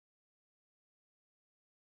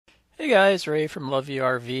Hey guys, Ray from Love You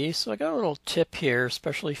RV. So I got a little tip here,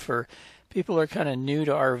 especially for people who are kind of new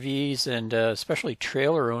to RVs and especially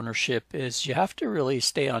trailer ownership, is you have to really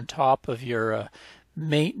stay on top of your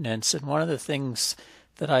maintenance. And one of the things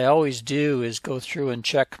that I always do is go through and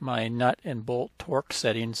check my nut and bolt torque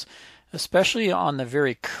settings, especially on the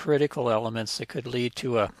very critical elements that could lead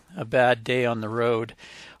to a bad day on the road.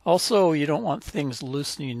 Also, you don't want things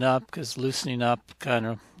loosening up because loosening up kind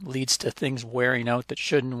of leads to things wearing out that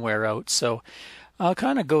shouldn't wear out. So I'll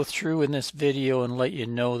kind of go through in this video and let you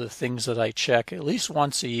know the things that I check at least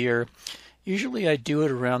once a year. Usually I do it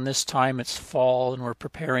around this time. It's fall and we're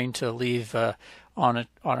preparing to leave on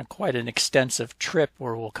a quite an extensive trip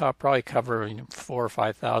where we'll probably cover 4,000 or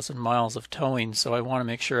 5,000 miles of towing. So I want to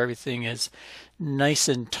make sure everything is nice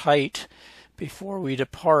and tight before we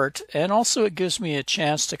depart, and also it gives me a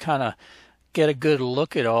chance to kind of get a good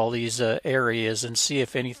look at all these areas and see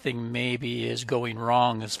if anything maybe is going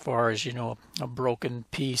wrong as far as a broken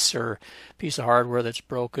piece or piece of hardware that's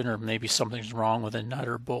broken, or maybe something's wrong with a nut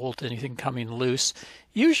or bolt, anything coming loose.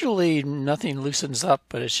 Usually nothing loosens up,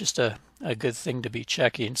 but it's just a good thing to be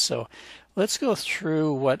checking. So let's go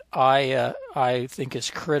through what I think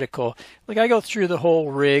is critical. Like, I go through the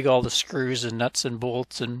whole rig, all the screws and nuts and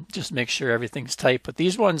bolts, and just make sure everything's tight. But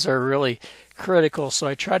these ones are really critical, so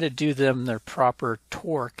I try to do them their proper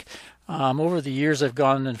torque. Over the years, I've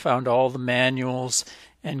gone and found all the manuals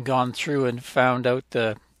and gone through and found out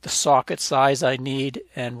the socket size I need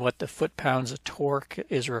and what the foot-pounds of torque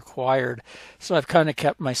is required. So I've kind of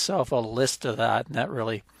kept myself a list of that, and that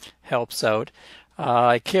really helps out.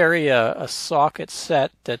 I carry a socket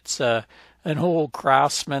set that's an old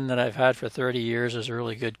Craftsman that I've had for 30 years. Is a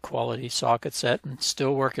really good quality socket set and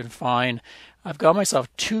still working fine. I've got myself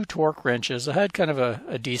 2 torque wrenches. I had kind of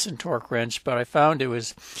a decent torque wrench, but I found it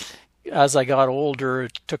was, as I got older,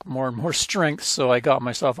 it took more and more strength, so I got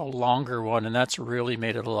myself a longer one, and that's really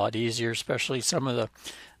made it a lot easier, especially some of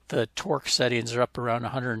the torque settings are up around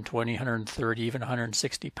 120, 130, even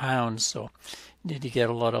 160 pounds, so you need to get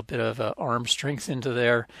a little bit of arm strength into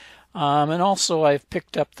there. And also I've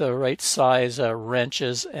picked up the right size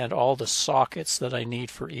wrenches and all the sockets that I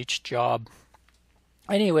need for each job.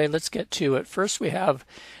 Anyway, let's get to it. First we have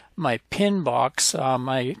my pin box.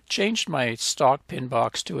 I changed my stock pin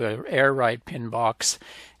box to an air ride pin box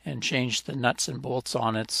and changed the nuts and bolts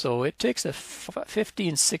on it. So it takes a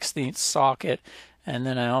 15/16 socket, and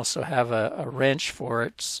then I also have a wrench for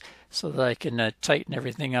it so that I can tighten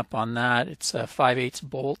everything up on that. It's 5/8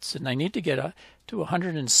 bolts, and I need to get to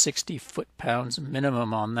 160 foot-pounds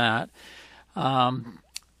minimum on that.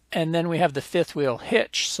 And then we have the fifth wheel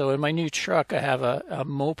hitch. So in my new truck, I have a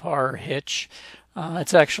Mopar hitch.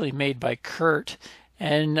 It's actually made by Kurt.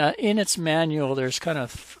 And in its manual, there's kind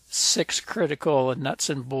of 6 critical nuts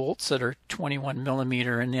and bolts that are 21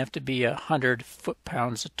 millimeter, and they have to be 100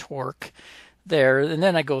 foot-pounds of torque there. And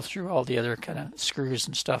then I go through all the other kind of screws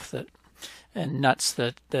and stuff and nuts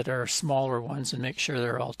that are smaller ones and make sure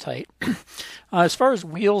they're all tight. As far as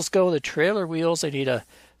wheels go, the trailer wheels, I need a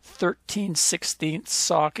 13/16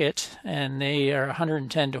 socket, and they are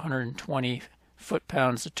 110 to 120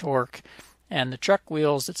 foot-pounds of torque. And the truck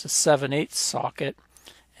wheels, it's a 7/8 socket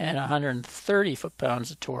and 130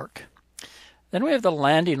 foot-pounds of torque. Then we have the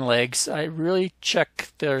landing legs. I really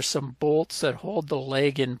check there's some bolts that hold the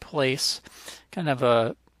leg in place, kind of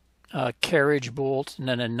a carriage bolt and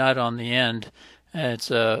then a nut on the end. And it's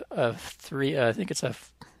a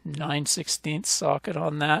 9/16 socket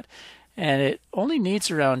on that. And it only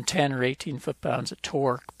needs around 10 or 18 foot-pounds of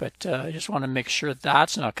torque, but I just want to make sure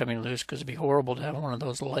that's not coming loose, because it'd be horrible to have one of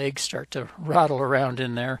those legs start to rattle around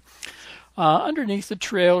in there. Underneath the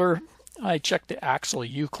trailer, I check the axle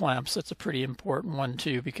U-clamps. That's a pretty important one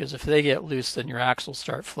too, because if they get loose, then your axles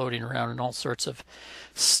start floating around and all sorts of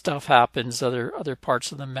stuff happens. Other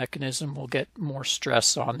parts of the mechanism will get more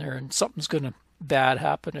stress on there, and something's going to bad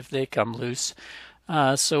happen if they come loose.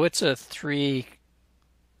 So it's a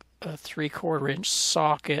 3/4 inch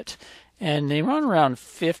socket, and they run around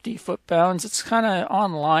 50 foot-pounds. It's kind of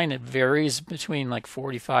online, it varies between like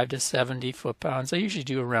 45 to 70 foot-pounds. I usually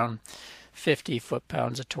do around 50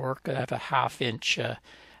 foot-pounds of torque. I have a 1/2 inch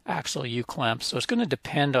axle U-clamp, so it's going to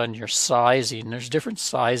depend on your sizing. There's different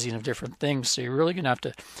sizing of different things, so you're really going to have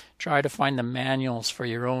to try to find the manuals for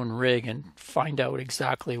your own rig and find out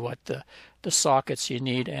exactly what the sockets you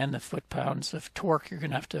need and the foot-pounds of torque you're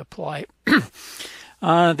going to have to apply.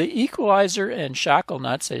 The equalizer and shackle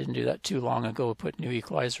nuts, I didn't do that too long ago, put new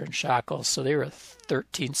equalizer and shackles, so they were a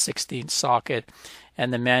 13/16 socket,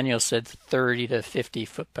 and the manual said 30 to 50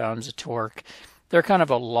 foot-pounds of torque. They're kind of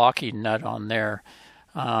a locky nut on there.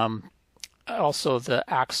 also the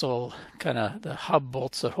axle, kind of the hub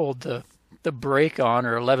bolts that hold the brake on,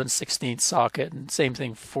 or 11/16 socket, and same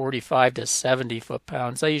thing, 45 to 70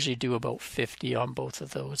 foot-pounds. I usually do about 50 on both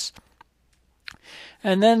of those.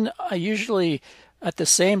 And then I usually, at the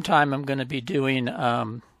same time, I'm going to be doing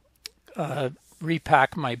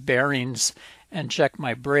repack my bearings and check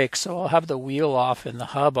my brakes. So I'll have the wheel off and the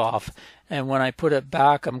hub off, and when I put it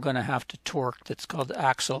back, I'm going to have to torque. That's called the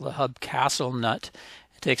axle, the hub castle nut.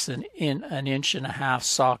 It takes an 1.5-inch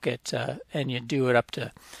socket, and you do it up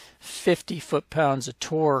to 50 foot-pounds of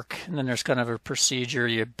torque, and then there's kind of a procedure.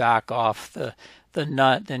 You back off the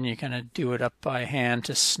nut, then you kind of do it up by hand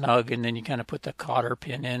to snug, and then you kind of put the cotter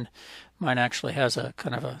pin in. Mine actually has a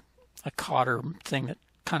kind of a cotter thing that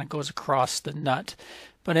kind of goes across the nut.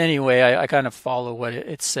 But anyway, I kind of follow what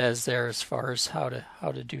it says there as far as how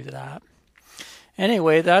to do that.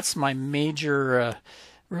 Anyway, that's my major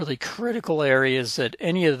really critical areas. That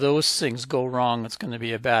any of those things go wrong, it's going to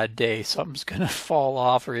be a bad day. Something's going to fall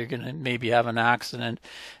off, or you're going to maybe have an accident.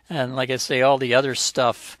 And like I say, all the other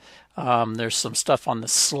stuff, there's some stuff on the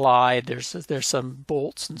slide. There's some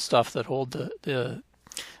bolts and stuff that hold the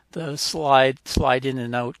slide in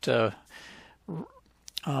and out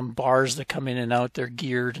bars that come in and out. They're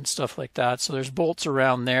geared and stuff like that. So there's bolts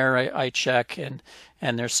around there I check, and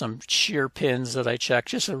there's some shear pins that I check.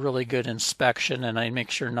 Just a really good inspection, and I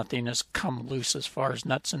make sure nothing has come loose as far as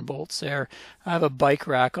nuts and bolts there. I have a bike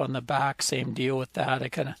rack on the back, same deal with that. I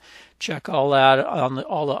kind of check all that on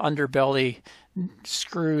all the underbelly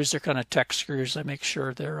screws. They're kind of tech screws. I make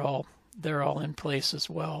sure they're all in place as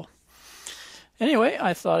well. Anyway,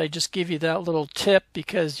 I thought I'd just give you that little tip,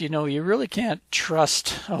 because you really can't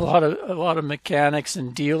trust a lot of mechanics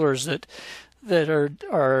and dealers that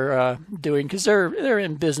are doing, because they're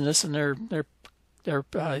in business, and their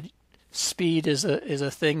speed is a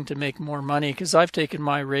thing to make more money. Because I've taken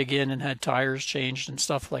my rig in and had tires changed and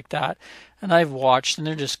stuff like that, and I've watched, and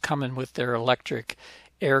they're just coming with their electric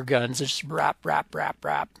air guns. It's just rap.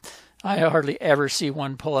 I hardly ever see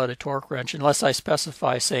one pull out a torque wrench unless I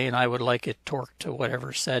specify saying I would like it torqued to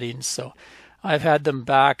whatever settings. So I've had them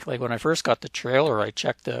back. Like when I first got the trailer, I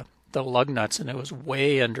checked the lug nuts, and it was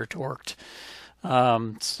way under torqued.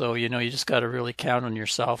 So you just got to really count on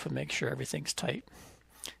yourself and make sure everything's tight.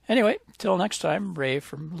 Anyway, till next time, Ray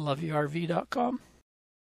from loveyourrv.com.